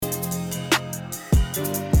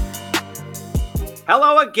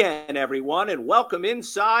Hello again, everyone, and welcome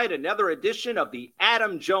inside another edition of the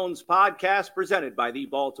Adam Jones podcast presented by the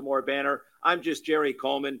Baltimore Banner. I'm just Jerry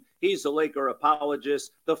Coleman. He's the Laker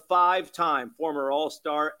apologist, the five-time former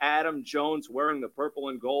All-Star Adam Jones wearing the purple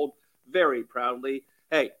and gold very proudly.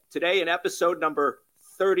 Hey, today in episode number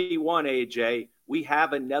 31, AJ, we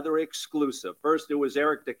have another exclusive. First, it was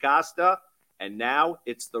Eric DeCosta, and now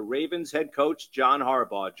it's the Ravens head coach, John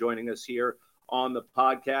Harbaugh, joining us here on the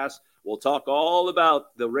podcast. We'll talk all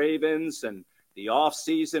about the Ravens and the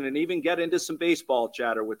offseason and even get into some baseball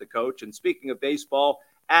chatter with the coach. And speaking of baseball,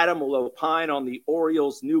 Adam will opine on the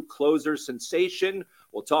Orioles' new closer sensation.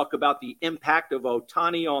 We'll talk about the impact of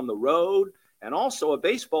Ohtani on the road and also a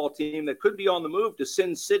baseball team that could be on the move to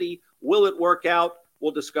Sin City. Will it work out?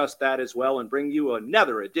 We'll discuss that as well and bring you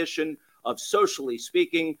another edition of Socially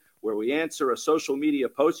Speaking, where we answer a social media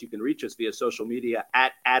post. You can reach us via social media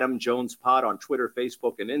at Adam Jones Pod on Twitter,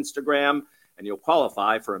 Facebook, and Instagram, and you'll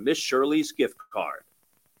qualify for a Miss Shirley's gift card.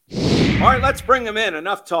 All right, let's bring him in.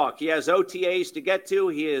 Enough talk. He has OTAs to get to.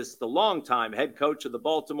 He is the longtime head coach of the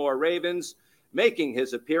Baltimore Ravens, making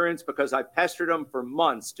his appearance because I pestered him for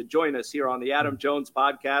months to join us here on the Adam Jones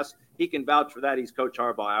podcast. He can vouch for that. He's Coach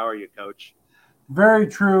Harbaugh. How are you, Coach? Very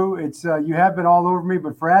true. It's you have been all over me,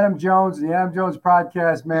 but for Adam Jones, the Adam Jones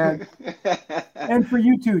podcast, man, and for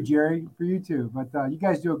you too, Jerry, for you too. But you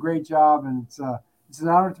guys do a great job, and it's an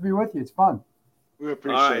honor to be with you. It's fun. We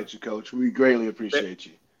appreciate you, Coach. We greatly appreciate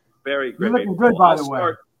you. Very great. You're looking good, by the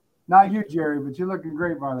way. Not you, Jerry, but you're looking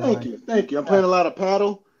great, by the way. Thank you. I'm playing a lot of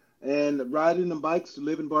paddle and riding the bikes to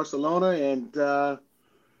live in Barcelona, and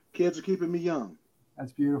kids are keeping me young.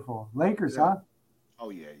 That's beautiful. Lakers, huh? Oh,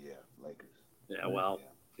 yeah, Lakers. Yeah, well,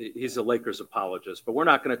 he's a Lakers apologist, but we're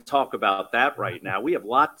not going to talk about that right now. We have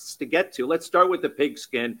lots to get to. Let's start with the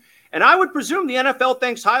pigskin. And I would presume the NFL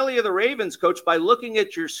thinks highly of the Ravens, Coach, by looking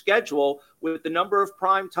at your schedule with the number of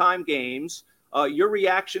primetime games, your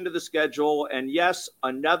reaction to the schedule, and yes,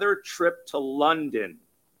 another trip to London.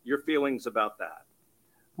 Your feelings about that?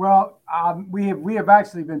 Well, we have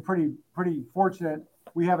actually been pretty fortunate.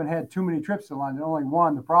 We haven't had too many trips to London, only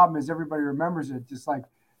one. The problem is everybody remembers it, just like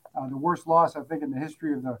the worst loss, I think, in the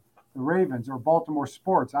history of the Ravens or Baltimore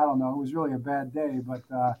sports. I don't know. It was really a bad day, but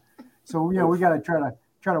so we got to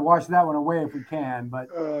try to wash that one away if we can. But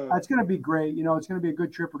it's going to be great. It's going to be a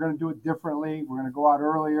good trip. We're going to do it differently. We're going to go out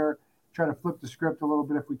earlier, try to flip the script a little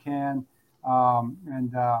bit if we can,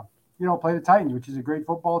 and play the Titans, which is a great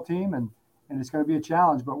football team, and it's going to be a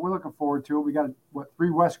challenge. But we're looking forward to it. We got 3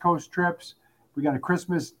 West Coast trips. We got a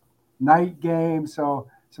Christmas night game,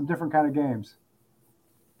 so some different kind of games.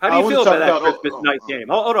 How do you feel about that Christmas night game?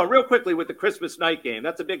 Hold on, real quickly with the Christmas night game.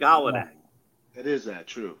 That's a big holiday. It is that,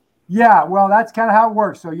 true. Yeah, well, that's kind of how it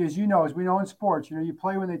works. So as we know in sports, you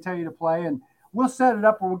play when they tell you to play, and we'll set it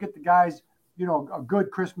up where we'll get the guys, a good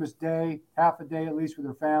Christmas day, half a day at least with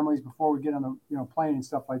their families before we get on the plane and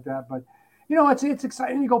stuff like that. But it's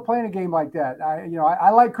exciting to go play in a game like that. I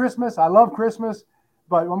like Christmas. I love Christmas,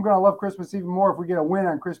 but I'm going to love Christmas even more if we get a win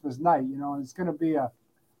on Christmas night. And it's going to be a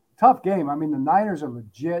tough game. I mean, the Niners are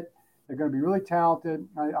legit. They're going to be really talented.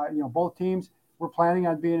 Both teams, we're planning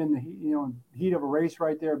on being in the heat of a race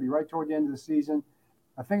right there. It'll be right toward the end of the season.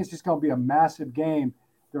 I think it's just going to be a massive game.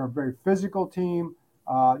 They're a very physical team,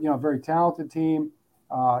 a very talented team.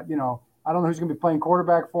 I don't know who's going to be playing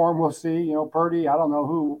quarterback for them. We'll see. Purdy, I don't know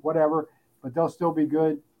who, whatever, but they'll still be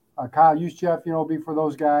good. Kyle Juszczyk, will be for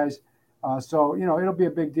those guys. So it'll be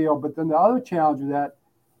a big deal. But then the other challenge with that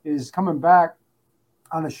is coming back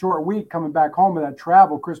on a short week, coming back home with that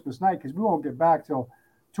travel Christmas night, because we won't get back till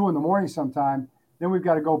 2 a.m. sometime. Then we've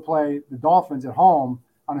got to go play the Dolphins at home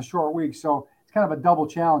on a short week. So it's kind of a double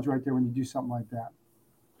challenge right there when you do something like that.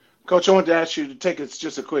 Coach, I wanted to ask you to take us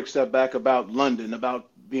just a quick step back about London, about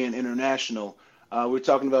being international. We were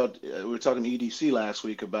talking to EDC last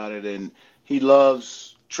week about it, and he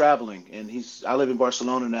loves traveling. And I live in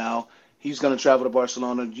Barcelona now. He's going to travel to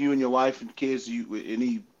Barcelona. You and your wife and kids,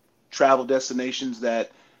 any travel destinations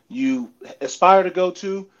that you aspire to go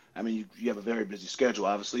to? I mean, you have a very busy schedule,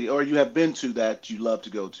 obviously, or you have been to that you love to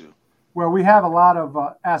go to. Well, we have a lot of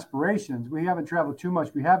aspirations. We haven't traveled too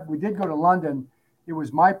much. We did go to London. It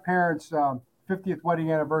was my parents' 50th wedding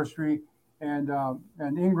anniversary, and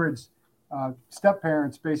Ingrid's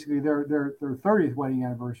step-parents, basically their 30th wedding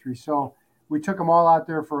anniversary. So we took them all out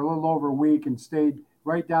there for a little over a week and stayed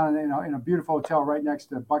right down in a beautiful hotel right next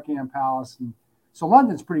to Buckingham Palace. And so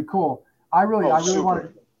London's pretty cool. I really want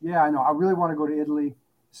to. Yeah, I know. I really want to go to Italy,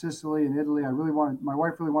 Sicily, and Italy. My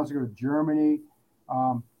wife really wants to go to Germany.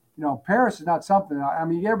 Paris is not something. I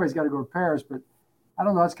mean, everybody's got to go to Paris, but I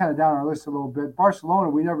don't know. That's kind of down our list a little bit. Barcelona,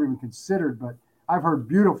 we never even considered, but I've heard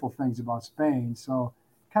beautiful things about Spain. So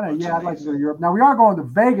kind of, I'd like to go to Europe. Now, we are going to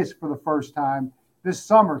Vegas for the first time this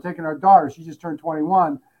summer, taking our daughter. She just turned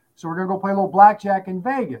 21. So we're going to go play a little blackjack in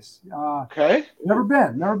Vegas. Okay. Never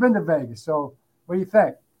been to Vegas. So what do you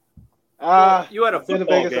think? You had a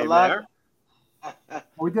football game there.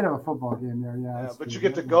 We did have a football game there, yeah. But you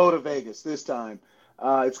get to go to Vegas this time.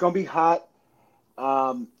 It's going to be hot.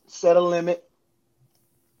 Set a limit.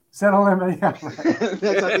 Set a limit, yeah. I think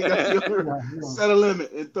that's your set a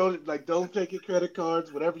limit and don't take your credit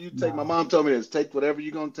cards. Whatever you take, my mom told me this. Take whatever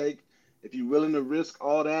you're gonna take. If you're willing to risk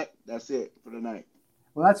all that, that's it for the night.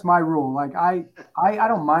 Well, that's my rule. Like I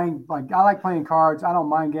don't mind. Like I like playing cards. I don't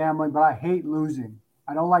mind gambling, but I hate losing.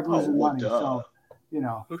 I don't like losing money. Duh. So,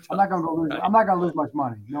 I'm not gonna go lose. I'm not gonna lose much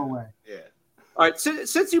money. No way. Yeah. All right.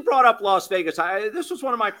 Since you brought up Las Vegas, this was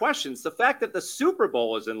one of my questions. The fact that the Super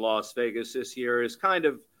Bowl is in Las Vegas this year is kind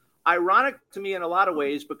of ironic to me in a lot of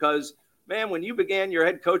ways because, man, when you began your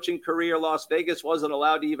head coaching career, Las Vegas wasn't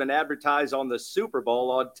allowed to even advertise on the Super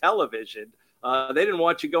Bowl on television. They didn't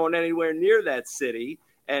want you going anywhere near that city,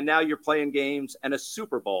 and now you're playing games and a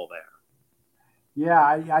Super Bowl there.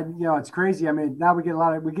 Yeah, it's crazy. I mean, now we get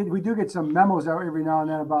we do get some memos out every now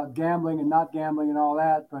and then about gambling and not gambling and all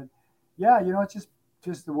that. But yeah, it's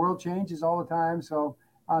just the world changes all the time. So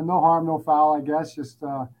no harm, no foul, I guess. Just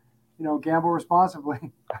gamble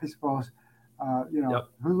responsibly, I suppose. Yep.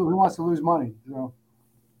 Who wants to lose money? So.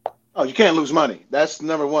 Oh, you can't lose money. That's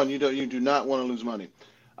number one. You do not want to lose money.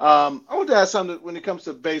 I want to ask something when it comes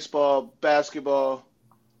to baseball, basketball,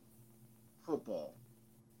 football.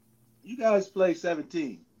 You guys play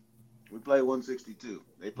 17. We play 162.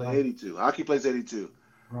 They play 82. Hockey plays 82.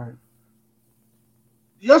 Right.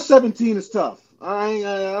 Your 17 is tough. I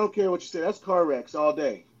don't care what you say. That's car wrecks all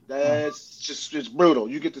day. That's it's brutal.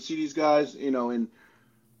 You get to see these guys, and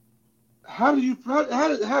how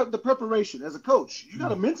the preparation as a coach? You got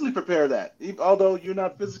to mentally prepare that. Although you're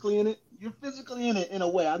not physically in it, you're physically in it in a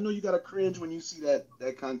way. I know you got to cringe when you see that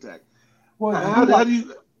contact. Well, how do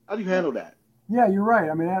you handle that? Yeah, you're right.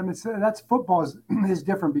 I mean, that's football is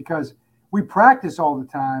different because we practice all the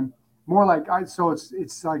time. More like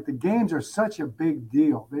it's like the games are such a big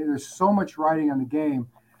deal. There's so much riding on the game.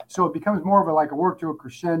 So it becomes more of a work to a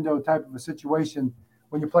crescendo type of a situation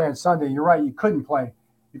when you play on Sunday. You're right. You couldn't play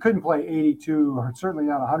 82 or certainly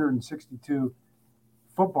not 162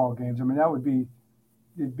 football games. I mean,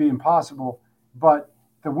 it'd be impossible. But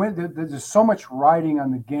there's so much riding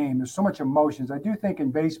on the game. There's so much emotions. I do think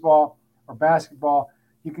in baseball or basketball,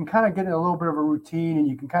 you can kind of get in a little bit of a routine and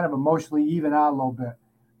you can kind of emotionally even out a little bit.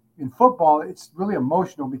 In football, it's really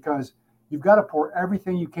emotional because you've got to pour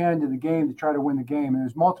everything you can into the game to try to win the game. And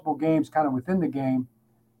there's multiple games kind of within the game,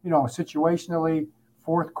 situationally,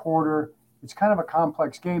 fourth quarter. It's kind of a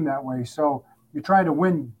complex game that way. So you're trying to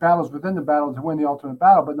win battles within the battle to win the ultimate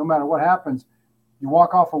battle. But no matter what happens, you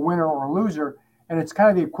walk off a winner or a loser. And it's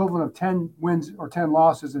kind of the equivalent of 10 wins or 10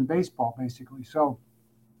 losses in baseball, basically. So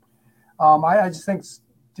I just think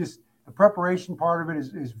just the preparation part of it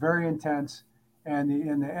is very intense. And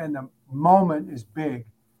the moment is big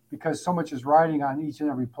because so much is riding on each and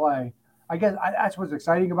every play. I guess that's what's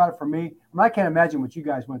exciting about it for me. I mean, I can't imagine what you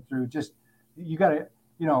guys went through. Just you got to,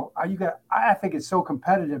 I think it's so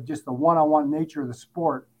competitive, just the one-on-one nature of the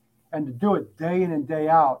sport, and to do it day in and day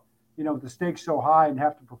out, with the stakes so high and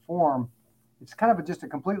have to perform, it's kind of just a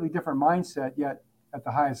completely different mindset. Yet at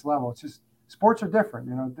the highest level, it's just sports are different.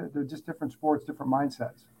 They're just different sports, different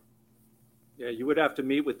mindsets. Yeah, you would have to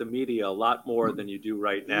meet with the media a lot more than you do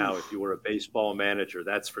right now if you were a baseball manager,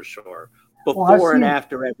 that's for sure. Before and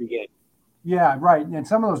after every game. Yeah, right. And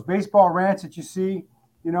some of those baseball rants that you see,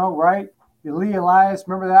 right? Lee Elias,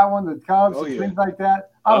 remember that one? The Cubs, things like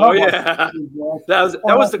that. That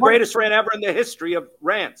was the greatest rant ever in the history of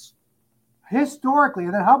rants. Historically,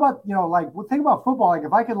 and then how about think about football? Like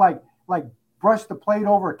if I could like brush the plate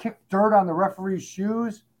over, kick dirt on the referee's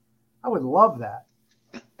shoes, I would love that.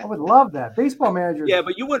 I would love that. Baseball managers. Yeah,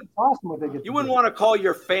 but you wouldn't. Awesome what they get. You wouldn't want to call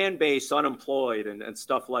your fan base unemployed and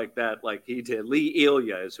stuff like that, like he did. Lee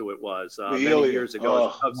Elia is who it was many years ago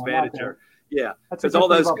as a Cubs manager. Yeah, because all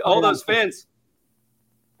those fans.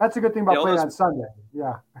 That's a good thing about playing on Sunday.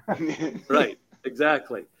 Yeah. Right.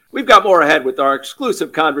 Exactly. We've got more ahead with our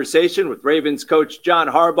exclusive conversation with Ravens coach John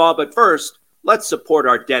Harbaugh. But first, let's support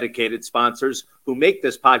our dedicated sponsors who make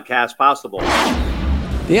this podcast possible.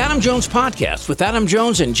 The Adam Jones Podcast with Adam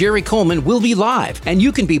Jones and Jerry Coleman will be live, and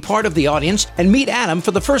you can be part of the audience and meet Adam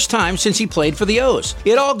for the first time since he played for the O's.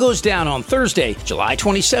 It all goes down on Thursday, July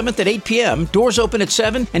 27th at 8 p.m. Doors open at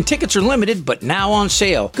 7, and tickets are limited but now on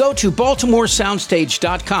sale. Go to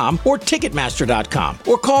BaltimoreSoundstage.com or Ticketmaster.com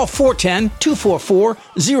or call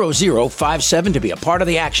 410-244-0057 to be a part of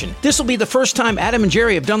the action. This will be the first time Adam and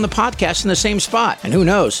Jerry have done the podcast in the same spot, and who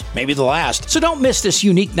knows, maybe the last. So don't miss this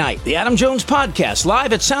unique night. The Adam Jones Podcast,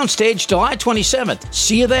 live at Soundstage July 27th.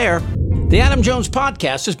 See you there. The Adam Jones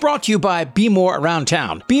Podcast is brought to you by Be More Around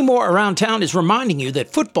Town. Be More Around Town is reminding you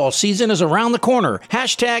that football season is around the corner.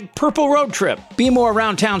 Hashtag Purple Road Trip. Be More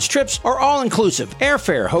Around Town's trips are all-inclusive.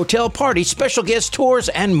 Airfare, hotel, party, special guest tours,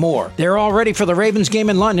 and more. They're all ready for the Ravens game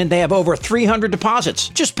in London. They have over 300 deposits.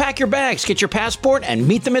 Just pack your bags, get your passport, and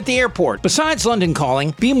meet them at the airport. Besides London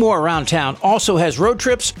calling, Be More Around Town also has road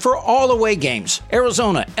trips for all away games.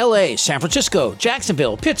 Arizona, LA, San Francisco,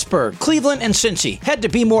 Jacksonville, Pittsburgh, Cleveland, and Cincy. Head to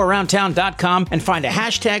BeMoreAroundTown.com and find a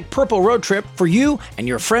hashtag Purple Road Trip for you and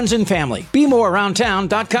your friends and family.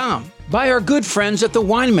 BeMoreAroundTown.com. By our good friends at the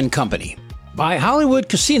Weinman Company. By Hollywood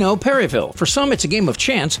Casino Perryville. For some, it's a game of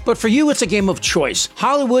chance, but for you, it's a game of choice.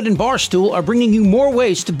 Hollywood and Barstool are bringing you more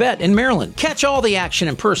ways to bet in Maryland. Catch all the action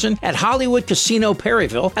in person at Hollywood Casino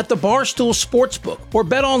Perryville at the Barstool Sportsbook, or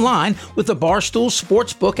bet online with the Barstool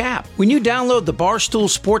Sportsbook app. When you download the Barstool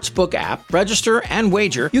Sportsbook app, register, and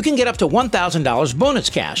wager, you can get up to $1,000 bonus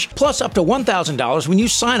cash, plus up to $1,000 when you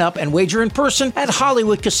sign up and wager in person at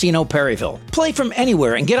Hollywood Casino Perryville. Play from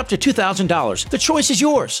anywhere and get up to $2,000. The choice is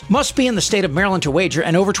yours. Must be in the state of Maryland to wager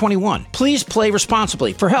and over 21. Please play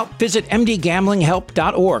responsibly. For help, visit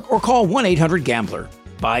mdgamblinghelp.org or call 1-800-GAMBLER.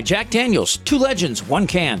 By Jack Daniel's, 2 legends, 1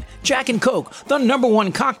 can. Jack and Coke, the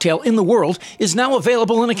 #1 cocktail in the world, is now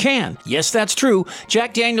available in a can. Yes, that's true.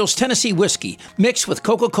 Jack Daniel's Tennessee Whiskey, mixed with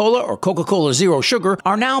Coca-Cola or Coca-Cola Zero Sugar,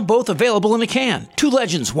 are now both available in a can. 2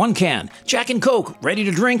 legends, 1 can. Jack and Coke, ready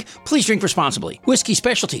to drink? Please drink responsibly. Whiskey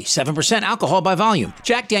Specialty, 7% alcohol by volume.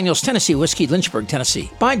 Jack Daniel's Tennessee Whiskey, Lynchburg,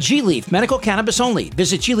 Tennessee. By G-Leaf, medical cannabis only.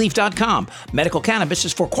 Visit gleaf.com. Medical cannabis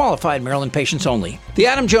is for qualified Maryland patients only. The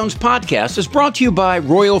Adam Jones Podcast is brought to you by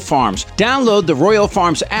Royal Farms. Download the Royal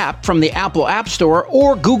Farms app from the Apple App Store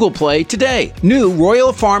or Google Play today. New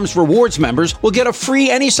Royal Farms Rewards members will get a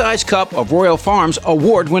free any-size cup of Royal Farms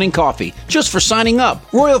award-winning coffee just for signing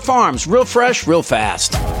up. Royal Farms, real fresh, real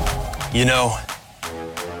fast. You know,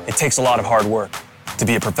 it takes a lot of hard work to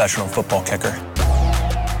be a professional football kicker.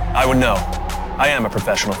 I would know. I am a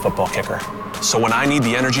professional football kicker. So when I need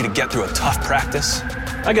the energy to get through a tough practice,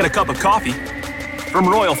 I get a cup of coffee from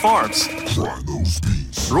Royal Farms. Try those beans.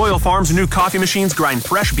 Royal Farms' new coffee machines grind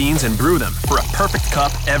fresh beans and brew them for a perfect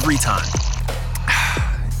cup every time.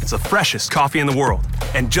 It's the freshest coffee in the world,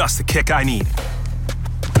 and just the kick I need.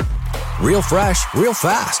 Real fresh, real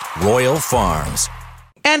fast. Royal Farms.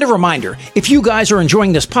 And a reminder, if you guys are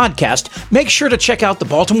enjoying this podcast, make sure to check out the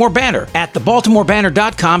Baltimore Banner at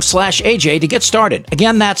thebaltimorebanner.com/AJ to get started.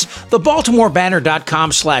 Again, that's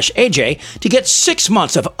thebaltimorebanner.com/AJ to get 6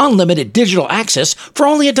 months of unlimited digital access for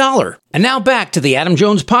only $1. And now back to the Adam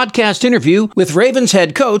Jones Podcast interview with Ravens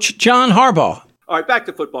head coach John Harbaugh. All right, back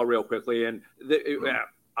to football real quickly. And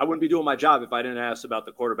I wouldn't be doing my job if I didn't ask about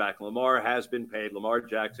the quarterback. Lamar has been paid. Lamar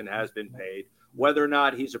Jackson has been paid. Whether or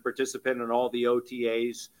not he's a participant in all the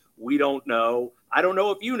OTAs, we don't know. I don't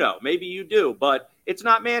know if you know. Maybe you do, but it's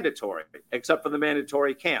not mandatory, except for the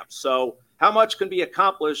mandatory camps. So how much can be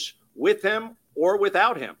accomplished with him or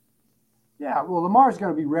without him? Yeah, well, Lamar's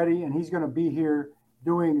going to be ready, and he's going to be here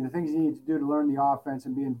doing the things he needs to do to learn the offense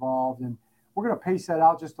and be involved. And we're going to pace that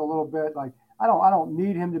out just a little bit. Like I don't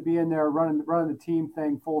need him to be in there running the team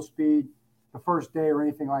thing full speed the first day or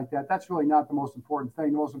anything like that. That's really not the most important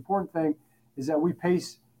thing. The most important thing is that we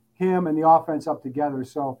pace him and the offense up together.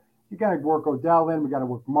 So you got to work Odell in. We got to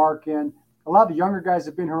work Mark in. A lot of the younger guys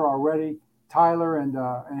have been here already. Tyler and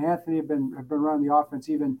Anthony have been running the offense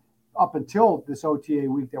even up until this OTA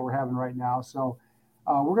week that we're having right now. So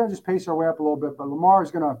we're going to just pace our way up a little bit. But Lamar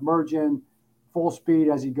is going to merge in full speed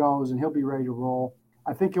as he goes, and he'll be ready to roll.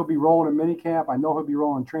 I think he'll be rolling in minicamp. I know he'll be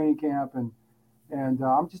rolling in training camp, and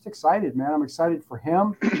I'm just excited, man. I'm excited for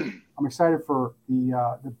him. I'm excited for the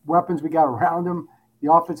weapons we got around him.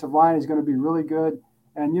 The offensive line is going to be really good.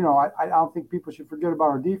 And, you know, I don't think people should forget about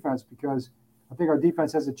our defense, because I think our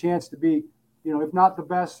defense has a chance to be, you know, if not the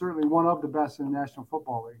best, certainly one of the best in the National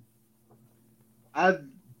Football League. I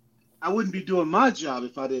wouldn't be doing my job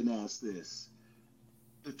if I didn't ask this.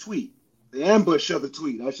 The tweet, the ambush of the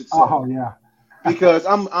tweet, I should say. Oh, yeah. Because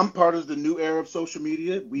I'm part of the new era of social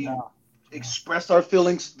media. We express our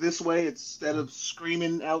feelings this way instead of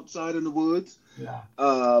screaming outside in the woods. Yeah.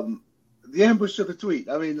 The ambush of the tweet.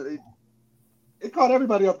 I mean, it caught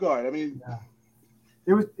everybody off guard. I mean, yeah.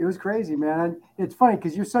 It was crazy, man. And it's funny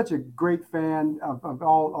because you're such a great fan of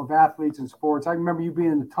all of athletes and sports. I remember you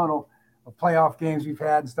being in the tunnel of playoff games we've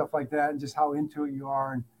had and stuff like that, and just how into it you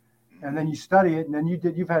are. And then you study it, and then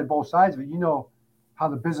you've had both sides of it. You know how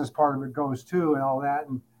the business part of it goes too, and all that.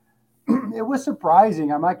 And it was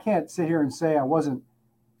surprising. I mean, I can't sit here and say I wasn't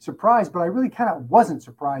surprised, but I really kind of wasn't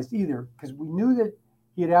surprised either, because we knew that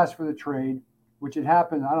he had asked for the trade, which had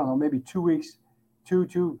happened, I don't know, maybe 2 weeks,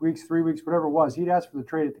 2 weeks, 3 weeks, whatever it was. He'd asked for the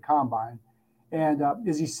trade at the combine. And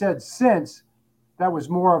as he said since, that was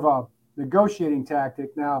more of a negotiating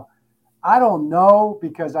tactic. Now, I don't know,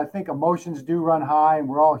 because I think emotions do run high and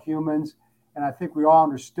we're all humans. And I think we all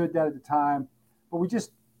understood that at the time. But we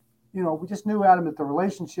just knew, Adam, that the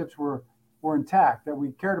relationships were intact, that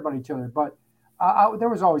we cared about each other. But there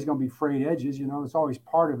was always going to be frayed edges, it's always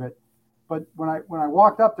part of it. But when I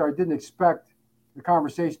walked up there, I didn't expect the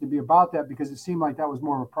conversation to be about that, because it seemed like that was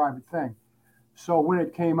more of a private thing. So when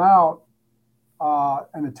it came out,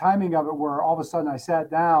 and the timing of it, where all of a sudden I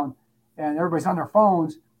sat down and everybody's on their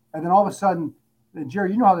phones, and then all of a sudden, and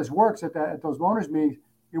Jerry, you know how this works at those owners meetings,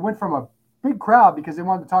 it went from a big crowd because they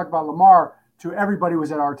wanted to talk about Lamar to everybody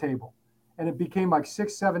was at our table. And it became like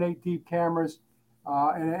 6, 7, 8 deep cameras.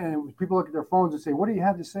 And it was people look at their phones and say, what do you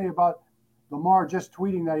have to say about Lamar just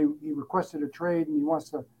tweeting that he requested a trade and he wants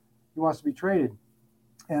to be traded?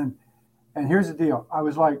 And here's the deal. I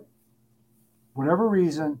was like, whatever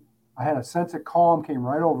reason, I had a sense of calm came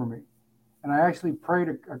right over me. And I actually prayed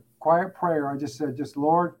a quiet prayer. I just said,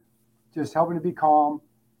 Lord, just help me to be calm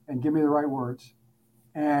and give me the right words.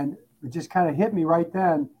 And it just kind of hit me right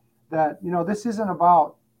then that, this isn't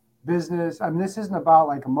about business. I mean, this isn't about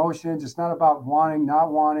like emotions. It's not about wanting,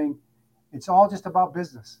 not wanting. It's all just about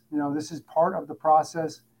business. This is part of the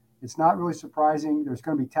process. It's not really surprising. There's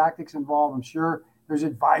going to be tactics involved. I'm sure there's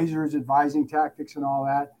advisors advising tactics and all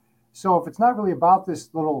that. So if it's not really about this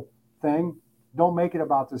little thing, don't make it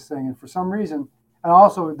about this thing. And for some reason, and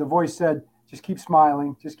also the voice said, just keep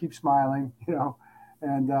smiling,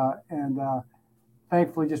 and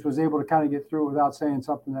thankfully just was able to kind of get through it without saying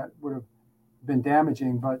something that would have been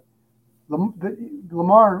damaging. But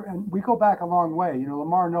Lamar, and we go back a long way.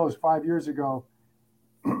 Lamar knows 5 years ago,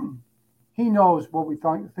 he knows what we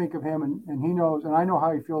think of him, and he knows, and I know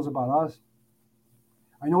how he feels about us.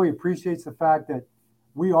 I know he appreciates the fact that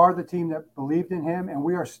we are the team that believed in him, and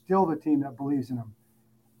we are still the team that believes in him,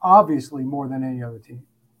 obviously more than any other team,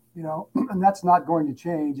 and that's not going to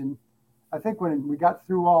change. And I think when we got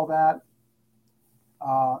through all that,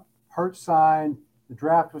 Hurt signed, the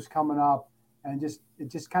draft was coming up, and it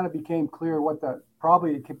just kind of became clear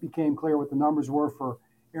it became clear what the numbers were for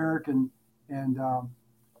Eric and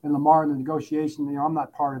Lamar in the negotiation. I'm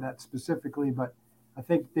not part of that specifically, but I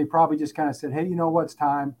think they probably just kind of said, hey, it's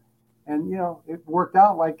time. And, it worked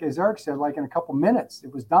out, like, as Eric said, like in a couple minutes,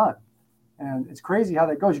 it was done. And it's crazy how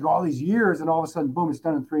that goes. You go all these years and all of a sudden, boom, it's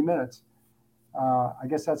done in 3 minutes. I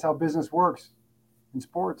guess that's how business works in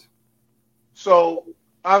sports. So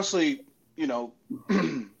obviously, a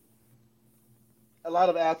lot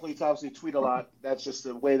of athletes obviously tweet a lot. That's just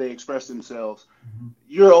the way they express themselves. Mm-hmm.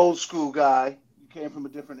 You're an old school guy. You came from a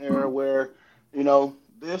different era where,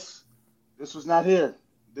 this was not here.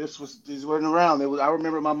 These weren't around. I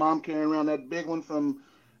remember my mom carrying around that big one from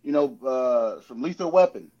Lethal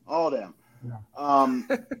Weapon, all them. Yeah.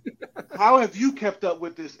 How have you kept up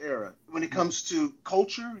with this era when it comes to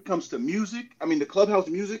culture, it comes to music? I mean, the clubhouse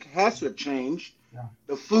music has to have changed. Yeah.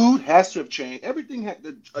 The food has to have changed. Everything had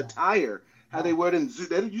the attire, how they wear them.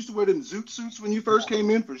 They used to wear them zoot suits when you first came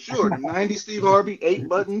in, for sure. The 90s Steve Harvey, 8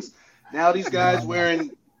 buttons. Now these guys wearing,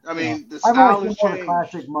 the style has changed. I'm a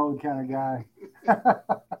classic mode kind of guy.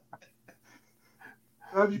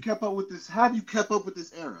 How have you kept up with this? How have you kept up with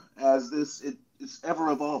this era as it's ever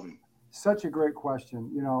evolving? Such a great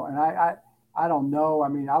question, and I don't know. I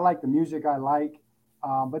mean, I like the music I like,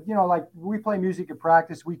 but like we play music at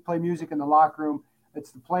practice, we play music in the locker room.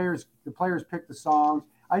 It's the players pick the songs.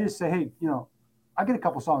 I just say, hey, I get a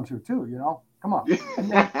couple songs here too, come on.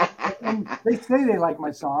 and they say they like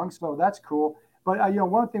my songs, so that's cool. But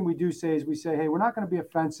one thing we do say is we say, hey, we're not going to be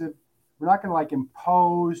offensive. We're not going to like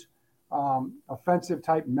impose offensive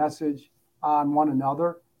type message on one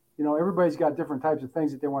another. Everybody's got different types of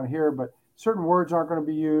things that they want to hear, but certain words aren't going to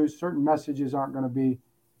be used. Certain messages aren't going to be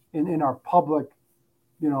in our public,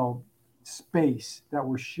 space that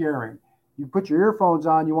we're sharing. You put your earphones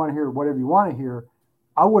on, you want to hear whatever you want to hear.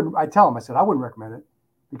 I tell them, I said, I wouldn't recommend it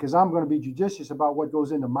because I'm going to be judicious about what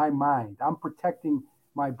goes into my mind. I'm protecting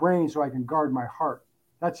my brain so I can guard my heart.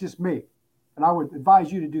 That's just me. And I would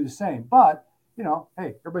advise you to do the same. But,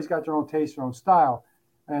 hey, everybody's got their own taste, their own style.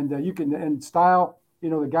 And and style,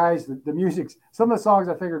 the guys, the music, some of the songs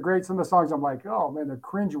I think are great. Some of the songs I'm like, oh man, they're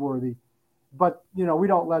cringeworthy. But,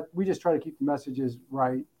 we just try to keep the messages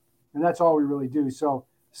right. And that's all we really do. So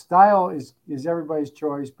style is everybody's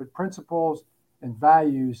choice, but principles and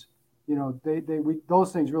values,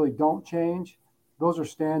 those things really don't change. Those are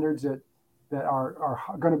standards that are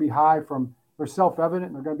going to be high they're self-evident,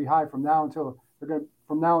 and they're going to be high from now until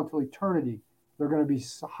eternity. They're going to be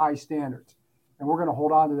high standards. And we're going to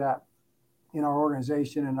hold on to that in our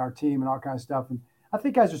organization and our team and all kinds of stuff. And I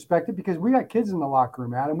think guys respect it because we got kids in the locker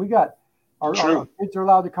room, Adam. We got our kids are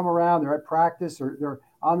allowed to come around. They're at practice or they're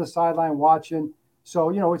on the sideline watching. So,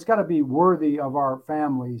 it's got to be worthy of our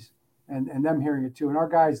families and them hearing it too. And our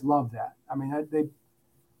guys love that. I mean,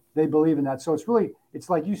 they believe in that. So it's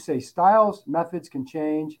like you say, styles, methods can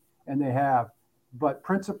change, and they have. But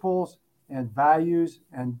principles and values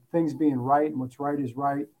and things being right and what's right is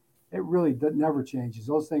right, it really never changes.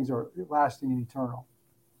 Those things are lasting and eternal.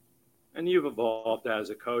 And you've evolved as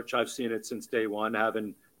a coach. I've seen it since day one,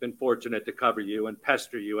 having been fortunate to cover you and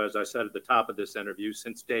pester you, as I said at the top of this interview,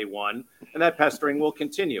 since day one. And that pestering will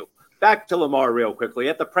continue. Back to Lamar real quickly.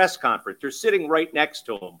 At the press conference, you're sitting right next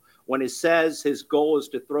to him when he says his goal is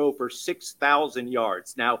to throw for 6,000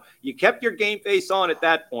 yards. Now, you kept your game face on at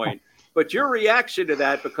that point, but your reaction to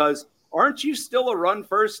that, because aren't you still a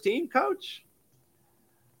run-first team, Coach?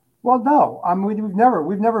 Well, no. I mean,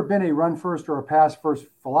 we've never been a run-first or a pass-first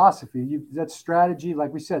philosophy. That's strategy.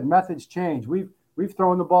 Like we said, methods change. We've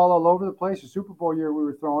thrown the ball all over the place. The Super Bowl year, we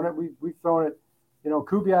were throwing it. We've thrown it.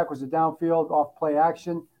 Kubiak was a downfield off play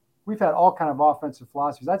action. We've had all kind of offensive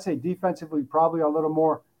philosophies. I'd say defensively, probably a little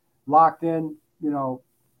more locked in,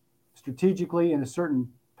 strategically in a certain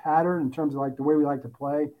pattern in terms of like the way we like to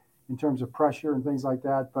play, in terms of pressure and things like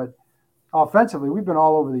that. But offensively, we've been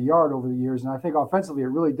all over the yard over the years. And I think offensively, it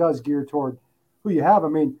really does gear toward who you have. I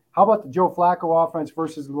mean, how about the Joe Flacco offense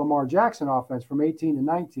versus the Lamar Jackson offense from 18 to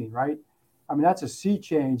 19, right? I mean, that's a sea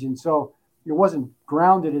change. And so it wasn't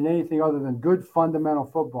grounded in anything other than good fundamental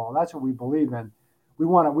football. That's what we believe in. We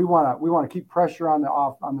want to keep pressure on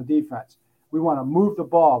the defense. We want to move the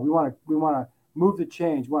ball. We want to move the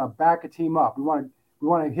chains. We want to back a team up. We want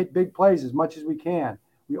to hit big plays as much as we can.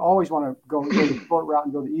 We always want to go the short route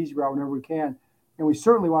and go the easy route whenever we can. And we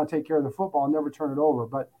certainly want to take care of the football and never turn it over.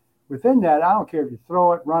 But within that, I don't care if you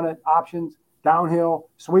throw it, run it, options, downhill,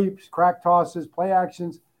 sweeps, crack tosses, play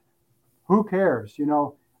actions. Who cares?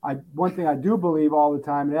 One thing I do believe all the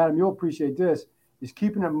time, and Adam, you'll appreciate this, is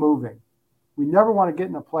keeping it moving. We never want to get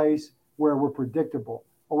in a place where we're predictable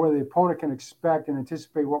or where the opponent can expect and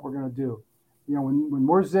anticipate what we're going to do. When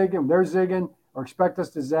we're zigging, they're zigging, or expect us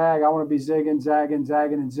to zag, I want to be zigging, zagging,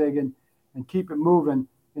 and zigging, and keep it moving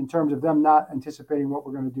in terms of them not anticipating what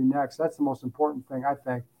we're going to do next. That's the most important thing, I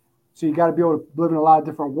think. So you got to be able to live in a lot of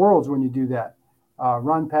different worlds when you do that.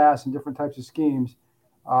 Run, pass, and different types of schemes.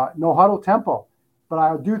 No huddle tempo. But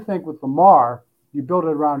I do think with Lamar, you build it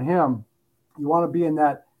around him. You want to be in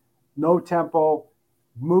that no tempo,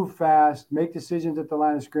 move fast, make decisions at the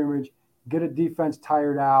line of scrimmage, get a defense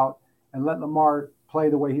tired out, and let Lamar play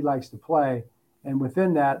the way he likes to play. And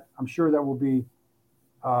within that, I'm sure that will be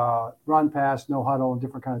run, pass, no huddle, and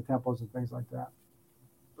different kind of tempos and things like that.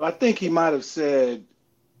 I think he might have said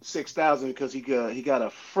 6,000 because he got a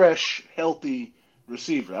fresh, healthy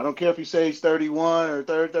receiver. I don't care if you say he's 31 or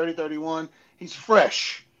 30, 31. He's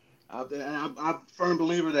fresh. And I'm a firm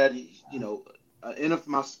believer that,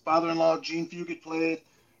 my father-in-law, Gene Fugit, played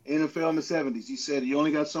NFL in the 70s. He said he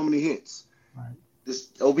only got so many hits. Right. This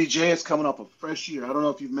OBJ is coming up a fresh year. I don't know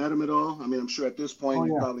if you've met him at all. I mean, I'm sure at this point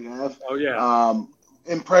you probably have. Oh, yeah.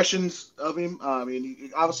 Impressions of him. I mean,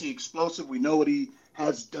 he, obviously explosive. We know what he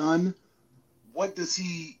has done. What does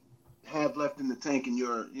he have left in the tank in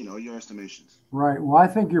your estimations? Right. Well, I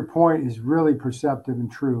think your point is really perceptive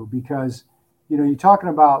and true because, you're talking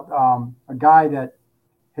about a guy that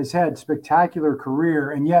has had spectacular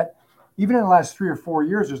career, and yet even in the last 3 or 4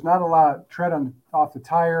 years, there's not a lot of tread off the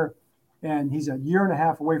tire, and he's a year and a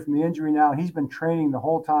half away from the injury now. He's been training the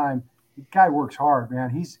whole time. The guy works hard, man.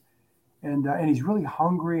 He's really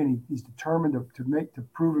hungry, and he's determined to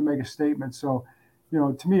prove and make a statement. So,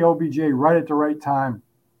 to me, OBJ right at the right time,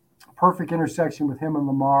 perfect intersection with him and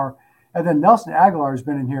Lamar. And then Nelson Aguilar has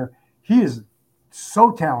been in here. He is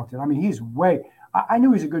so talented. I mean, I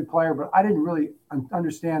knew he's a good player, but I didn't really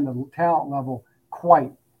understand the talent level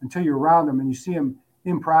quite until you're around him and you see him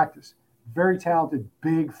in practice. Very talented,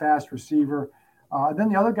 big, fast receiver. Then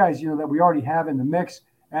the other guys, that we already have in the mix,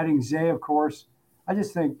 adding Zay, of course. I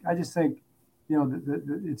just think, it's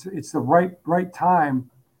the right time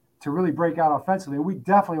to really break out offensively. We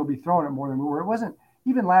definitely will be throwing it more than we were. It wasn't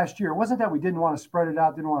even last year. It wasn't that we didn't want to spread it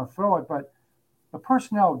out, didn't want to throw it, but the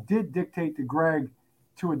personnel did dictate to Greg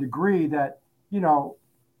to a degree that,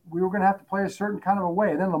 we were going to have to play a certain kind of a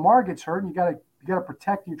way. And then Lamar gets hurt, and you got to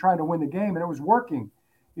protect. You're trying to win the game, and it was working,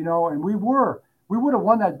 and we would have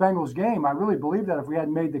won that Bengals game. I really believe that if we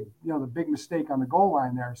hadn't made the big mistake on the goal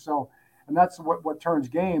line there. So, and that's what turns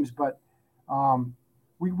games. But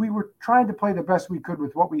we were trying to play the best we could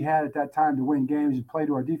with what we had at that time to win games and play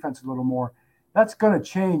to our defense a little more. That's going to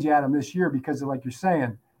change, Adam, this year because of, like you're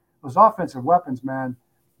saying, those offensive weapons, man,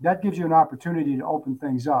 that gives you an opportunity to open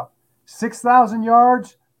things up. 6,000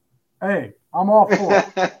 yards, hey, I'm all for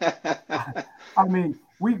it. I mean,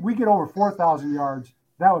 we get over 4,000 yards,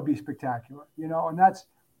 that would be spectacular, and that's,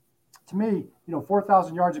 to me,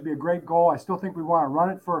 4,000 yards would be a great goal. I still think we want to run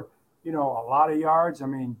it for, a lot of yards. I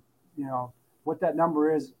mean, what that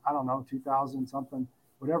number is, I don't know, 2,000 something,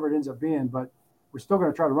 whatever it ends up being, but we're still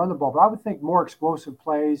going to try to run the ball. But I would think more explosive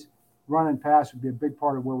plays, run and pass would be a big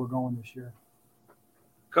part of where we're going this year.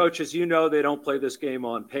 Coach, as you know, they don't play this game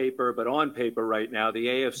on paper, but on paper right now, the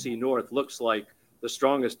AFC North looks like the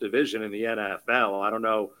strongest division in the NFL. I don't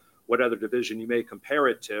know what other division you may compare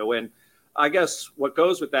it to. And I guess what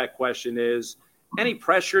goes with that question is, any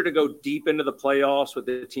pressure to go deep into the playoffs with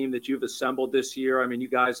the team that you've assembled this year? I mean, you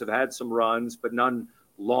guys have had some runs, but none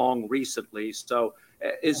long recently. So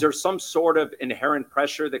is there some sort of inherent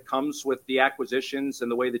pressure that comes with the acquisitions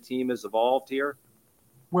and the way the team has evolved here?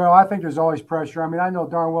 Well, I think there's always pressure. I mean, I know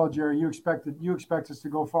darn well, Jerry, you expect us to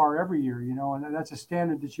go far every year, and that's a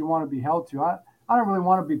standard that you want to be held to. I don't really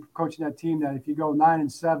want to be coaching that team that if you go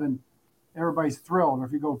 9-7, everybody's thrilled, or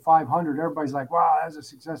if you go 500, everybody's like, wow, that's a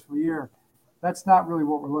successful year. That's not really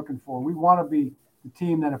what we're looking for. We want to be the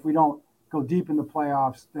team that if we don't go deep in the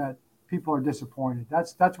playoffs, that people are disappointed.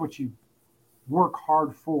 That's what you work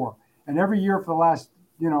hard for. And every year for the last,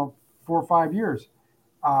 4 or 5 years,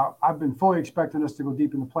 I've been fully expecting us to go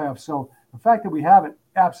deep in the playoffs. So the fact that we haven't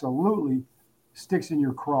absolutely sticks in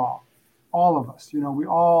your craw. All of us, we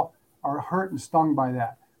all are hurt and stung by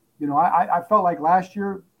that. I felt like last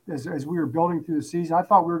year, as we were building through the season, I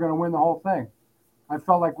thought we were going to win the whole thing. I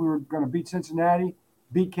felt like we were going to beat Cincinnati,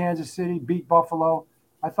 beat Kansas City, beat Buffalo.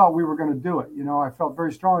 I thought we were going to do it. I felt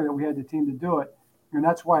very strongly that we had the team to do it. And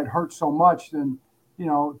that's why it hurts so much then,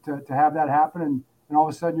 to have that happen. And all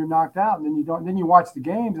of a sudden you're knocked out. And then you don't. Then you watch the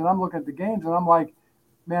games, and I'm looking at the games, and I'm like,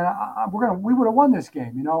 man, we would have won this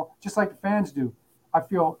game, just like the fans do. I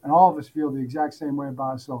feel, and all of us feel the exact same way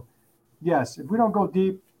about it. So, yes, if we don't go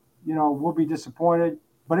deep, we'll be disappointed.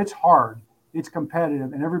 But it's hard. It's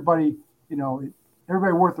competitive. And everybody,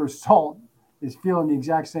 everybody worth their salt is feeling the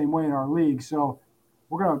exact same way in our league. So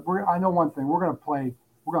I know one thing. We're going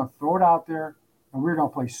to throw it out there, and we're going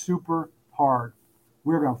to play super hard.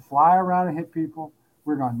 We're going to fly around and hit people.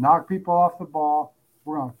 We're going to knock people off the ball.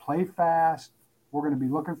 We're going to play fast. We're going to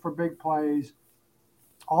be looking for big plays.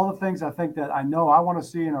 All the things I think that I know I want to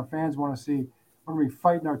see and our fans want to see, we're going to be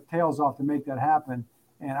fighting our tails off to make that happen.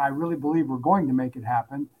 And I really believe we're going to make it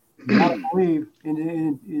happen. You got to believe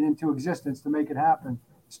into existence to make it happen.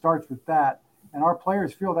 It starts with that. And our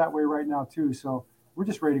players feel that way right now, too. So we're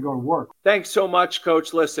just ready to go to work. Thanks so much,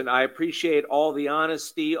 Coach. Listen, I appreciate all the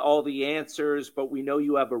honesty, all the answers, but we know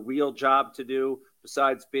you have a real job to do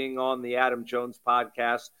besides being on the Adam Jones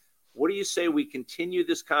podcast. What do you say we continue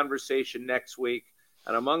this conversation next week?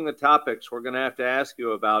 And among the topics, we're going to have to ask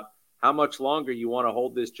you about how much longer you want to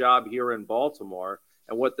hold this job here in Baltimore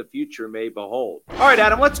and what the future may behold. All right,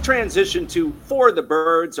 Adam, let's transition to For the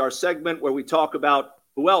Birds, our segment where we talk about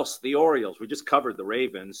who else? The Orioles. We just covered the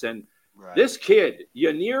Ravens. And this kid,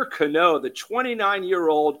 Yennier Cano, the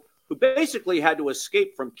 29-year-old who basically had to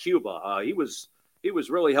escape from Cuba. He was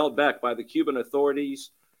really held back by the Cuban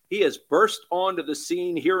authorities. He has burst onto the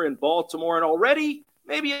scene here in Baltimore, and already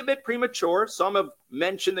maybe a bit premature. Some have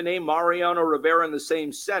mentioned the name Mariano Rivera in the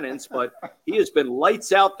same sentence, but he has been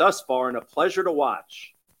lights out thus far and a pleasure to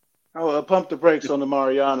watch. I'll pump the brakes on the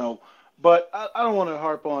Mariano, but I don't want to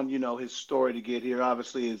harp on, his story to get here.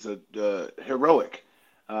 Obviously, it's heroic.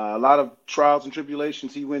 A lot of trials and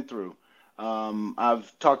tribulations he went through.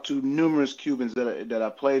 I've talked to numerous Cubans that I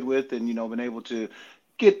played with and, been able to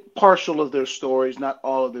get partial of their stories, not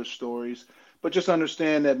all of their stories. But just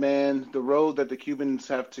understand that, man, the road that the Cubans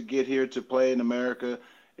have to get here to play in America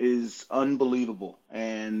is unbelievable.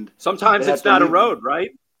 And sometimes it's not a road,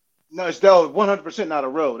 right? No, it's 100% not a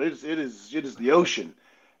road. It is the ocean.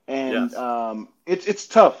 And yes. It's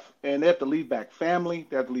tough. And they have to leave back family.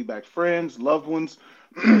 They have to leave back friends, loved ones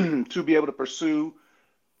to be able to pursue,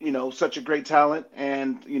 such a great talent.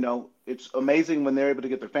 And, it's amazing when they're able to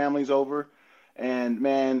get their families over. And,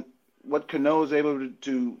 man, what Cano is able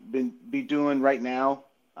to be doing right now.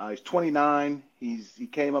 He's 29. He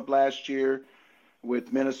came up last year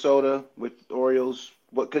with Minnesota, with the Orioles.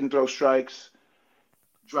 Couldn't throw strikes.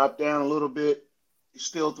 Dropped down a little bit. He's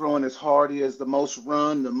still throwing as hard. He has the most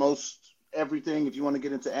run, the most everything. If you want to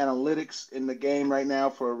get into analytics in the game right now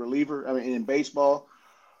for a reliever, I mean, in baseball,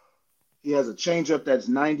 he has a changeup that's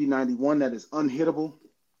 90-91 that is unhittable.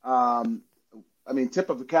 I mean, tip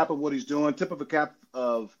of the cap of what he's doing. Tip of the cap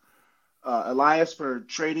of Elias for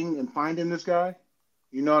trading and finding this guy.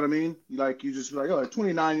 You know what I mean? You just like, oh, a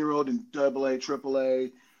 29-year-old in AA,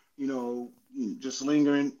 AAA, just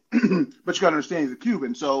lingering. But you got to understand he's a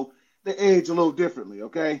Cuban, so they age a little differently,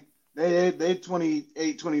 okay? They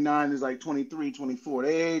 28, 29 is like 23, 24.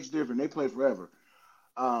 They age different. They play forever.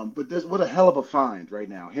 But what a hell of a find right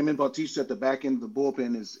now. Him and Bautista at the back end of the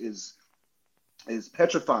bullpen is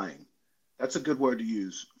petrifying. That's a good word to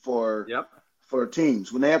use for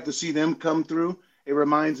teams. When they have to see them come through, it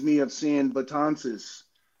reminds me of seeing Betances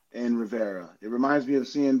and Rivera. It reminds me of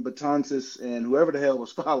seeing Betances and whoever the hell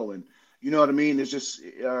was following. You know what I mean? It's just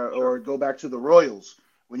or go back to the Royals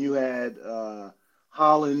when you had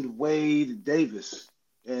Holland, Wade, Davis,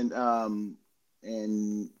 and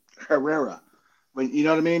Herrera. When you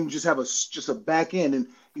know what I mean, just have a back end, and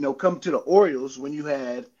come to the Orioles when you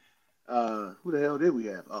had who the hell did we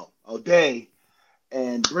have? Oh, O'Day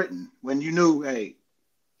and Britton. When you knew, hey,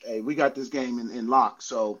 we got this game in lock.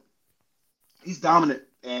 So he's dominant,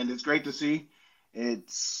 and it's great to see.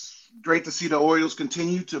 It's great to see the Orioles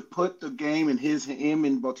continue to put the game in him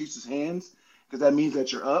and Bautista's hands, because that means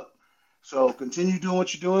that you're up. So continue doing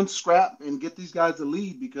what you're doing, scrap, and get these guys the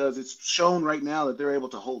lead, because it's shown right now that they're able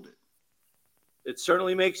to hold it. It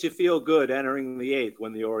certainly makes you feel good entering the eighth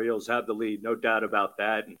when the Orioles have the lead, no doubt about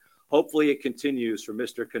that. And hopefully it continues for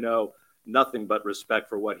Mr. Cano. Nothing but respect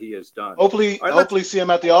for what he has done. Hopefully see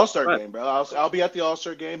him at the All-Star game, bro. I'll be at the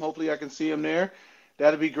All-Star game. Hopefully I can see him there.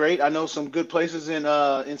 That'd be great. I know some good places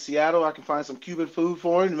in Seattle. I can find some Cuban food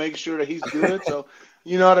for him to make sure that he's good. So,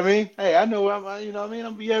 you know what I mean? Hey, I know, you know what I mean?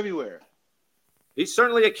 I'll be everywhere. He's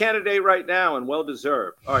certainly a candidate right now, and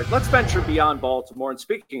well-deserved. All right, let's venture beyond Baltimore. And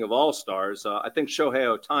speaking of all-stars, I think Shohei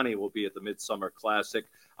Ohtani will be at the Midsummer Classic.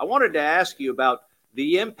 I wanted to ask you about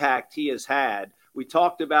the impact he has had. We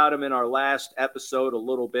talked about him in our last episode a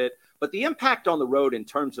little bit, but the impact on the road in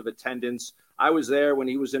terms of attendance, I was there when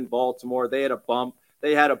he was in Baltimore. They had a bump.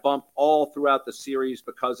 They had a bump all throughout the series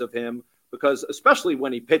because of him, because especially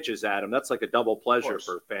when he pitches at him, that's like a double pleasure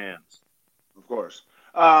for fans. Of course.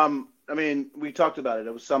 I mean, we talked about it.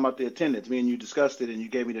 It was some about the attendance. Me and you discussed it, and you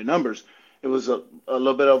gave me the numbers. It was a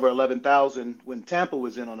little bit over 11,000 when Tampa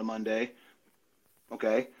was in on a Monday.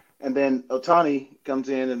 Okay. And then Ohtani comes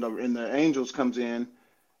in, and the Angels comes in,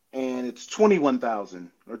 and it's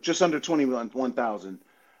 21,000 or just under 21,000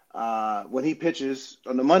 when he pitches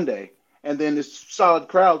on the Monday. And then it's solid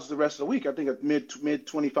crowds the rest of the week. I think at mid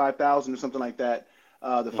 25,000 or something like that,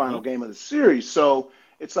 the final game of the series. So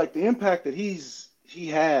it's like the impact that he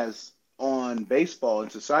has on baseball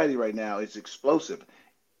and society right now is explosive.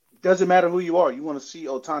 It doesn't matter who you are. You want to see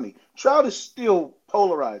Ohtani. Trout is still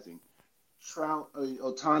polarizing.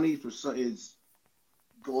 Ohtani is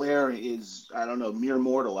glaring, is, I don't know, mere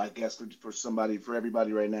mortal, I guess, for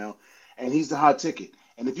everybody right now. And he's the hot ticket.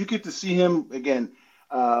 And if you get to see him again,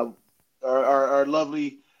 our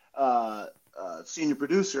lovely senior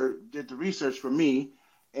producer did the research for me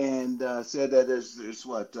and said that there's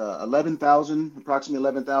approximately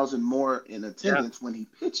 11,000 more in attendance when he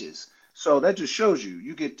pitches. So that just shows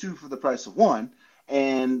you get two for the price of one.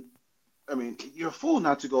 And I mean, you're a fool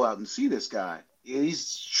not to go out and see this guy.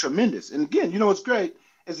 He's tremendous. And again, what's great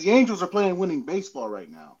is the Angels are playing winning baseball right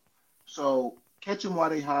now. So catch them while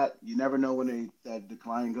they're hot. You never know when that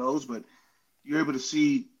decline goes, but you're able to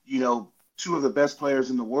see, two of the best players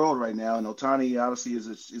in the world right now. And Ohtani obviously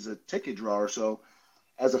is a ticket drawer. So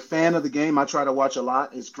as a fan of the game, I try to watch a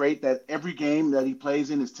lot. It's great that every game that he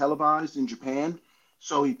plays in is televised in Japan.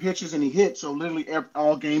 So he pitches and he hits. So literally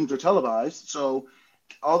all games are televised. So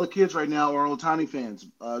all the kids right now are Ohtani fans,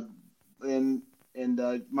 and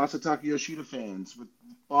Masataka Yoshida fans with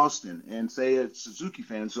Boston, and Seiya Suzuki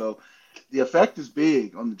fans. So the effect is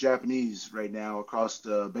big on the Japanese right now across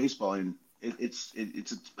the baseball, and it's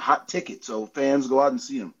a hot ticket. So fans go out and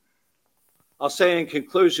see him. I'll say in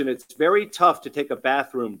conclusion, it's very tough to take a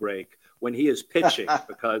bathroom break when he is pitching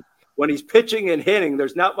because when he's pitching and hitting,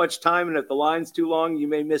 there's not much time, and if the line's too long, you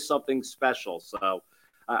may miss something special. So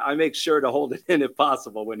I make sure to hold it in if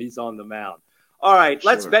possible when he's on the mound. All right,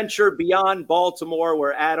 let's venture beyond Baltimore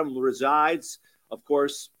where Adam resides. Of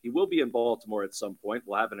course, he will be in Baltimore at some point.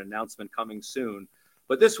 We'll have an announcement coming soon.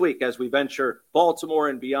 But this week, as we venture Baltimore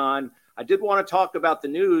and beyond, I did want to talk about the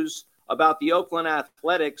news about the Oakland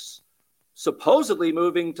Athletics supposedly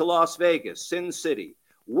moving to Las Vegas, Sin City.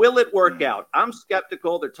 Will it work out? I'm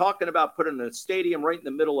skeptical. They're talking about putting a stadium right in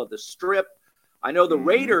the middle of the Strip. I know the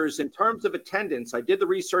Raiders, in terms of attendance, I did the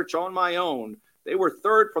research on my own. They were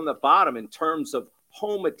third from the bottom in terms of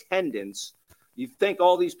home attendance. You think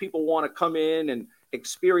all these people want to come in and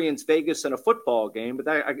experience Vegas in a football game,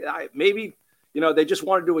 but maybe, they just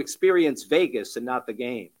wanted to experience Vegas and not the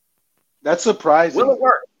game. That's surprising. Will it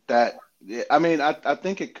work? I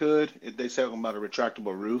think it could. They say about a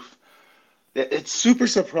retractable roof. It's super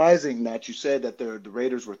surprising that you said that the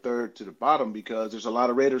Raiders were third to the bottom, because there's a lot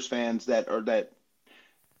of Raiders fans that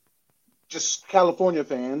just California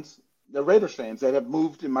fans, the Raiders fans that have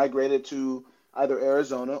moved and migrated to either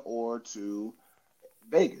Arizona or to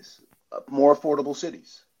Vegas, more affordable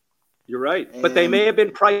cities. You're right, but they may have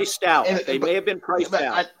been priced out. They may have been priced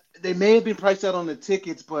out on the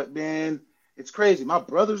tickets, but man, it's crazy. My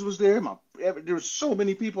brothers was there. There were so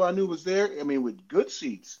many people I knew was there. I mean, with good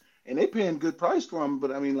seats. And they paying good price for them,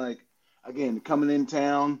 but I mean, again, coming in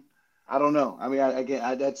town, I don't know. I mean,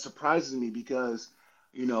 that surprises me because,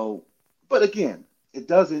 but again, it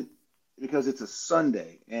doesn't, because it's a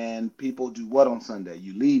Sunday and people do what on Sunday?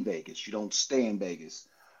 You leave Vegas. You don't stay in Vegas.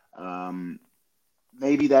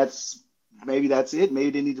 Maybe that's it.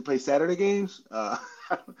 Maybe they need to play Saturday games. I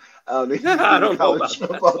don't know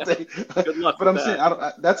about that. Good luck. But I'm saying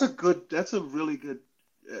that's a really good.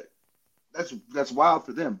 That's wild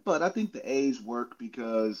for them. But I think the A's work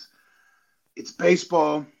because it's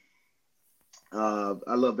baseball. I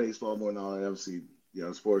love baseball more than all. And obviously,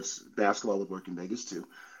 sports, basketball would work in Vegas too.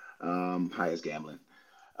 High as gambling.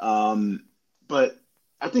 But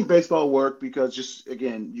I think baseball work because just,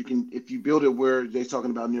 again, you can, if you build it where they're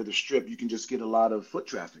talking about near the Strip, you can just get a lot of foot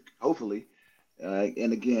traffic, hopefully.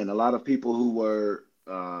 And again, a lot of people who were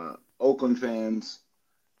Oakland fans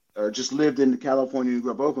or just lived in California who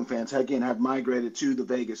grew up Oakland fans, again, have migrated to the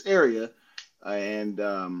Vegas area. And,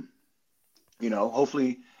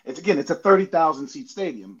 hopefully it's a 30,000 seat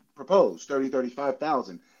stadium proposed,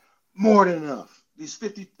 35,000, more than enough. These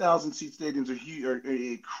 50,000 seat stadiums are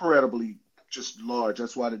incredibly just large.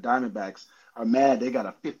 That's why the Diamondbacks are mad. They got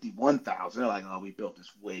a 51,000. They're like, oh, we built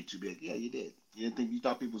this way too big. Yeah, you did. You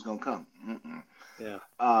thought people was going to come. Mm-mm. Yeah.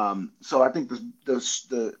 So I think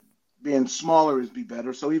the being smaller is be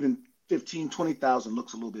better. So even 15, 20,000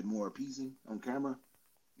 looks a little bit more appeasing on camera.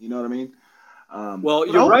 You know what I mean? Well,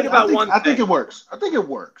 you're right about one thing. I think it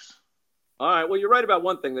works. All right. Well, you're right about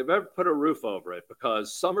one thing. They've ever put a roof over it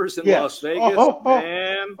because summers in Las Vegas,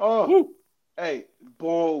 man. Hey,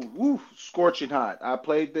 boy, scorching hot. I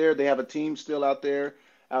played there. They have a team still out there,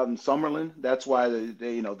 out in Summerlin. That's why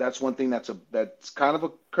they that's one thing that's kind of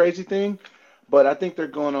a crazy thing. But I think they're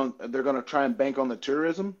going to try and bank on the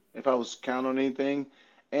tourism, if I was counting on anything.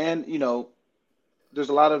 And, there's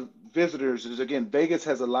a lot of visitors. Again, Vegas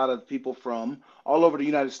has a lot of people from all over the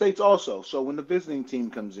United States also. So when the visiting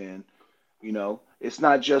team comes in, it's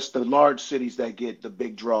not just the large cities that get the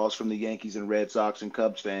big draws from the Yankees and Red Sox and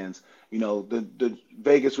Cubs fans. The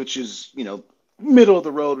Vegas, which is, middle of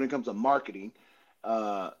the road when it comes to marketing,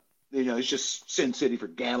 it's just Sin City for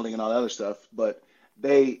gambling and all that other stuff. But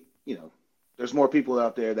there's more people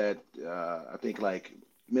out there that I think like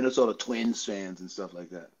Minnesota Twins fans and stuff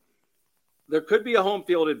like that. There could be a home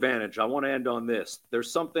field advantage. I want to end on this.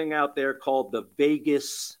 There's something out there called the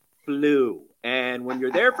Vegas flu. And when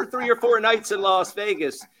you're there for 3 or 4 nights in Las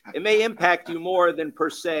Vegas, it may impact you more than, per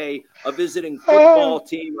se, a visiting football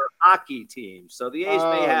team or hockey team. So the A's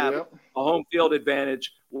may have a home field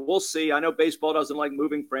advantage. We'll see. I know baseball doesn't like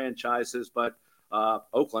moving franchises, but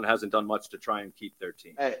Oakland hasn't done much to try and keep their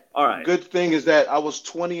team. Hey, all right. Good thing is that I was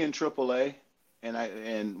 20 in AAA,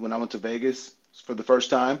 and when I went to Vegas for the first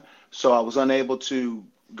time, so I was unable to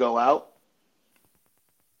go out.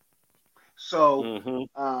 So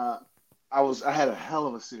I had a hell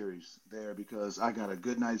of a series there because I got a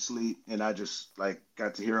good night's sleep and I just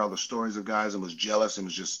got to hear all the stories of guys and was jealous and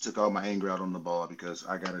just took all my anger out on the ball because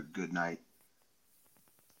I got a good night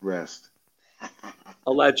rest.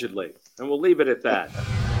 Allegedly. And we'll leave it at that.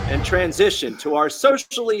 And transition to our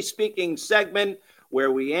Socially Speaking segment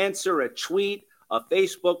where we answer a tweet, a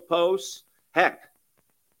Facebook post. Heck,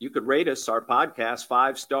 you could rate us, our podcast,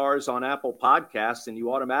 5 stars on Apple Podcasts, and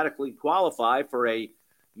you automatically qualify for a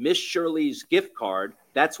Miss Shirley's gift card.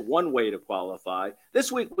 That's one way to qualify.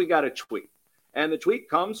 This week we got a tweet, and the tweet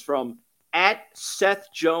comes from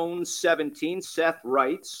 @SethJones17. Seth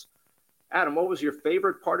writes, Adam, what was your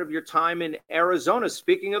favorite part of your time in Arizona?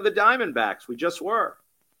 Speaking of the Diamondbacks, we just were.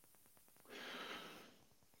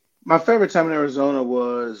 My favorite time in Arizona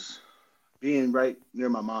was being right near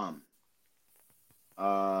my mom.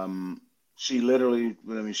 She literally,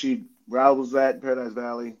 where I was at, Paradise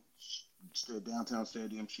Valley, downtown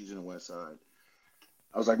stadium, she's in the West Side.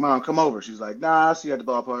 I was like, Mom, come over. She's like, nah, I'll see you at the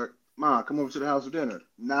ballpark. Mom, come over to the house for dinner.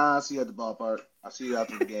 Nah, I'll see you at the ballpark. I'll see you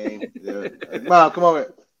after the game. Yeah. Like, Mom, come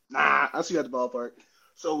over. Nah, I'll see you at the ballpark.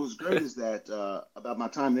 So what was great is that about my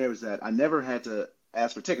time there is that I never had to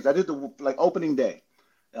ask for tickets. I did the opening day,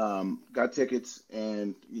 got tickets,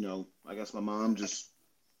 and I guess my mom just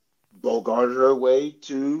bogarted her way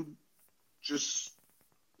to just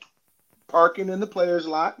parking in the players'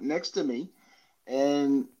 lot next to me,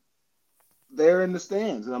 and they're in the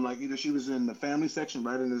stands. And I'm like, either she was in the family section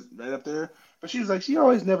right up there, but she was like, she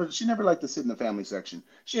never liked to sit in the family section.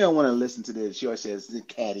 She don't want to listen to this. She always says the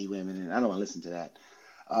catty women, and I don't want to listen to that.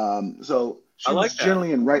 So she was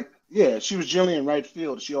generally in right. Yeah, she was generally in right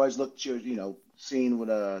field. She always looked. She was, seeing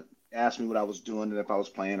what asked me what I was doing and if I was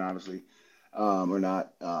playing, obviously, or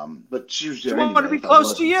not. But she was. She wanted to be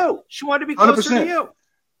close to you. She wanted to be closer 100%. To you.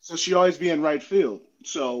 So she'd always be in right field.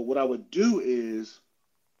 So what I would do is,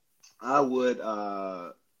 I would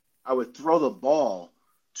throw the ball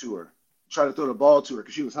to her, try to throw the ball to her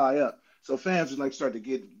because she was high up. So fans would start to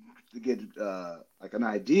get an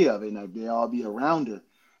idea of it, and they'd all be around her.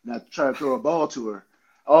 And I'd try to throw a ball to her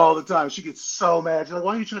all the time. She gets so mad. She's like,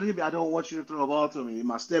 why are you trying to hit me? I don't want you to throw a ball to me. And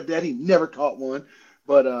my stepdaddy never caught one.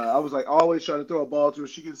 But I was always trying to throw a ball to her.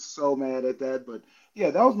 She gets so mad at that. But yeah,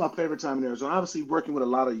 that was my favorite time in Arizona. Obviously, working with a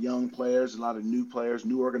lot of young players, a lot of new players,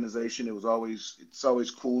 new organization. It's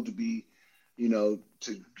always cool to be, to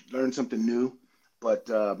learn something new. But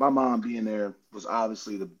my mom being there was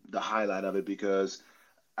obviously the highlight of it because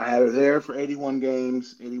I had her there for 81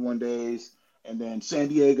 games, 81 days. And then San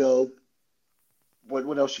Diego,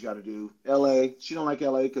 what else you got to do? L.A., she don't like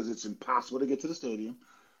L.A. because it's impossible to get to the stadium.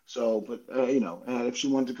 So, but, and if she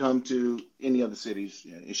wanted to come to any other cities,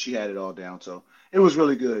 she had it all down. So it was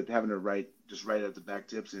really good having her right at the back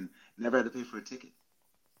tips and never had to pay for a ticket.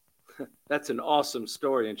 That's an awesome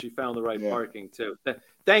story, and she found the right parking, too.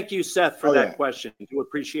 Thank you, Seth, for that question. Do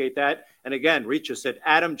appreciate that. And, again, reach us at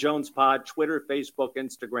Adam Jones Pod, Twitter, Facebook,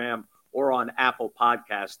 Instagram, or on Apple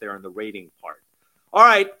Podcasts there in the rating part. All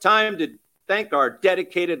right, time to thank our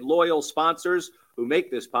dedicated, loyal sponsors who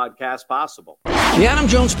make this podcast possible. The Adam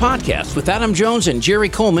Jones Podcast with Adam Jones and Jerry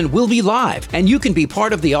Coleman will be live, and you can be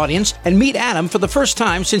part of the audience and meet Adam for the first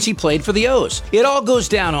time since he played for the O's. It all goes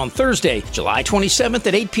down on Thursday, July 27th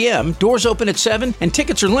at 8 p.m. Doors open at 7, and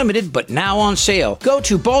tickets are limited but now on sale. Go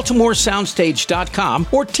to BaltimoreSoundstage.com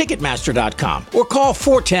or Ticketmaster.com or call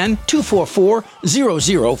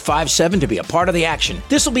 410-244-0057 to be a part of the action.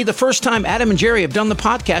 This will be the first time Adam and Jerry have done the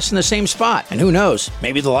podcast in the same spot, and who knows,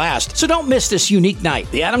 maybe the last. So don't miss this unique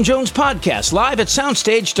night. The Adam Jones Podcast, live at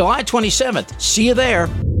Soundstage July 27th. See you there.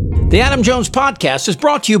 The Adam Jones Podcast is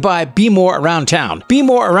brought to you by Be More Around Town. Be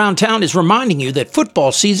More Around Town is reminding you that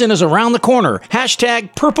football season is around the corner.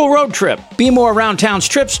 Hashtag Purple Road Trip. Be More Around Town's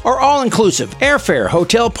trips are all-inclusive. Airfare,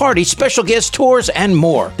 hotel, party, special guest tours, and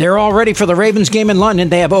more. They're all ready for the Ravens game in London.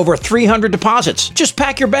 They have over 300 deposits. Just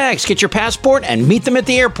pack your bags, get your passport, and meet them at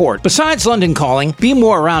the airport. Besides London calling, Be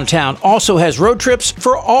More Around Town also has road trips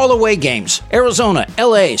for all away games. Arizona,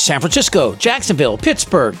 LA, San Francisco, Jacksonville,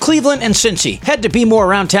 Pittsburgh, Cleveland, and Cincy. Head to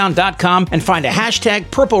BeMoreAroundTown.com and find a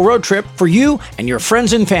hashtag Purple Road Trip for you and your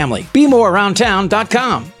friends and family.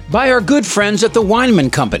 BeMoreAroundTown.com. By our good friends at the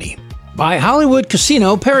Weinman Company. By Hollywood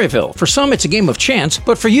Casino Perryville. For some, it's a game of chance,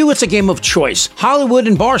 but for you, it's a game of choice. Hollywood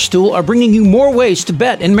and Barstool are bringing you more ways to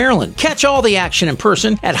bet in Maryland. Catch all the action in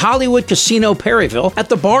person at Hollywood Casino Perryville at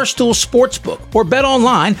the Barstool Sportsbook, or bet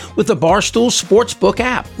online with the Barstool Sportsbook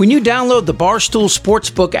app. When you download the Barstool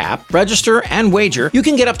Sportsbook app, register, and wager, you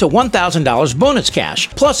can get up to $1,000 bonus cash,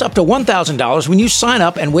 plus up to $1,000 when you sign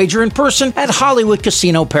up and wager in person at Hollywood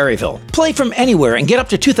Casino Perryville. Play from anywhere and get up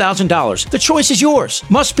to $2,000. The choice is yours.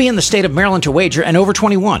 Must be in the state of Maryland to wager and over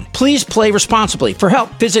 21. Please play responsibly. For help,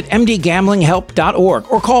 visit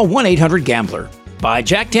mdgamblinghelp.org or call 1-800-GAMBLER. By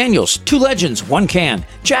Jack Daniel's, 2 legends, 1 can.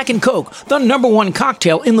 Jack and Coke, the #1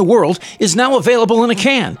 cocktail in the world, is now available in a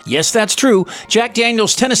can. Yes, that's true. Jack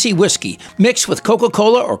Daniel's Tennessee Whiskey, mixed with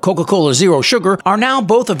Coca-Cola or Coca-Cola Zero Sugar, are now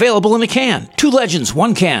both available in a can. 2 legends,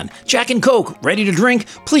 1 can. Jack and Coke, ready to drink?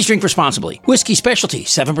 Please drink responsibly. Whiskey Specialty,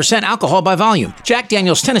 7% alcohol by volume. Jack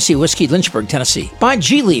Daniel's Tennessee Whiskey, Lynchburg, Tennessee. By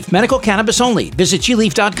G-Leaf, medical cannabis only. Visit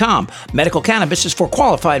gleaf.com. Medical cannabis is for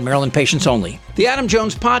qualified Maryland patients only. The Adam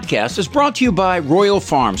Jones Podcast is brought to you by Royal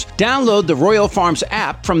Farms. Download the Royal Farms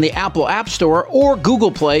app from the Apple App Store or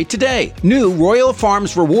Google Play today. New Royal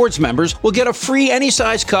Farms Rewards members will get a free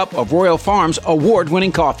any-size cup of Royal Farms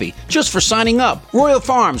award-winning coffee just for signing up. Royal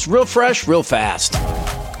Farms, real fresh, real fast.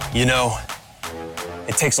 You know,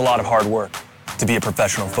 it takes a lot of hard work to be a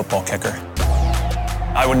professional football kicker.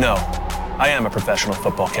 I would know. I am a professional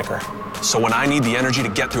football kicker. So when I need the energy to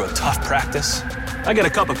get through a tough practice, I get a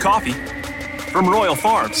cup of coffee from Royal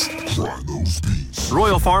Farms. Try those beans.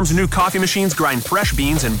 Royal Farms' new coffee machines grind fresh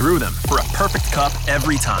beans and brew them for a perfect cup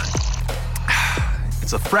every time.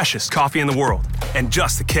 It's the freshest coffee in the world and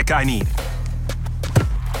just the kick I need.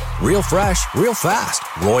 Real fresh, real fast.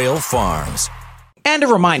 Royal Farms. And a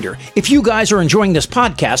reminder, if you guys are enjoying this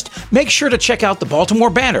podcast, make sure to check out the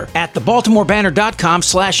Baltimore Banner at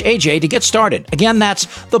thebaltimorebanner.com/AJ to get started. Again, that's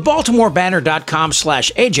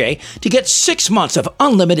thebaltimorebanner.com/AJ to get 6 months of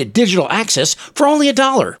unlimited digital access for only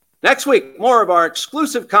 $1. Next week, more of our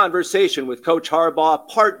exclusive conversation with Coach Harbaugh,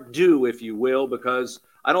 part 2, if you will, because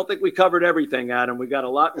I don't think we covered everything, Adam. We got a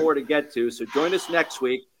lot more to get to, so join us next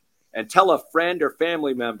week. And tell a friend or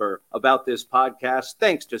family member about this podcast.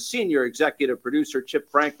 Thanks to Senior Executive Producer Chip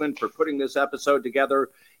Franklin for putting this episode together.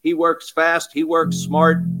 He works fast, he works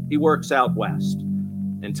smart, he works out west.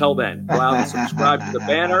 Until then, go out and subscribe to the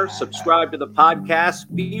banner, subscribe to the podcast,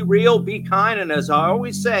 be real, be kind, and as I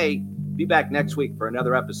always say, be back next week for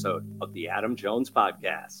another episode of the Adam Jones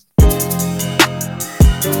Podcast.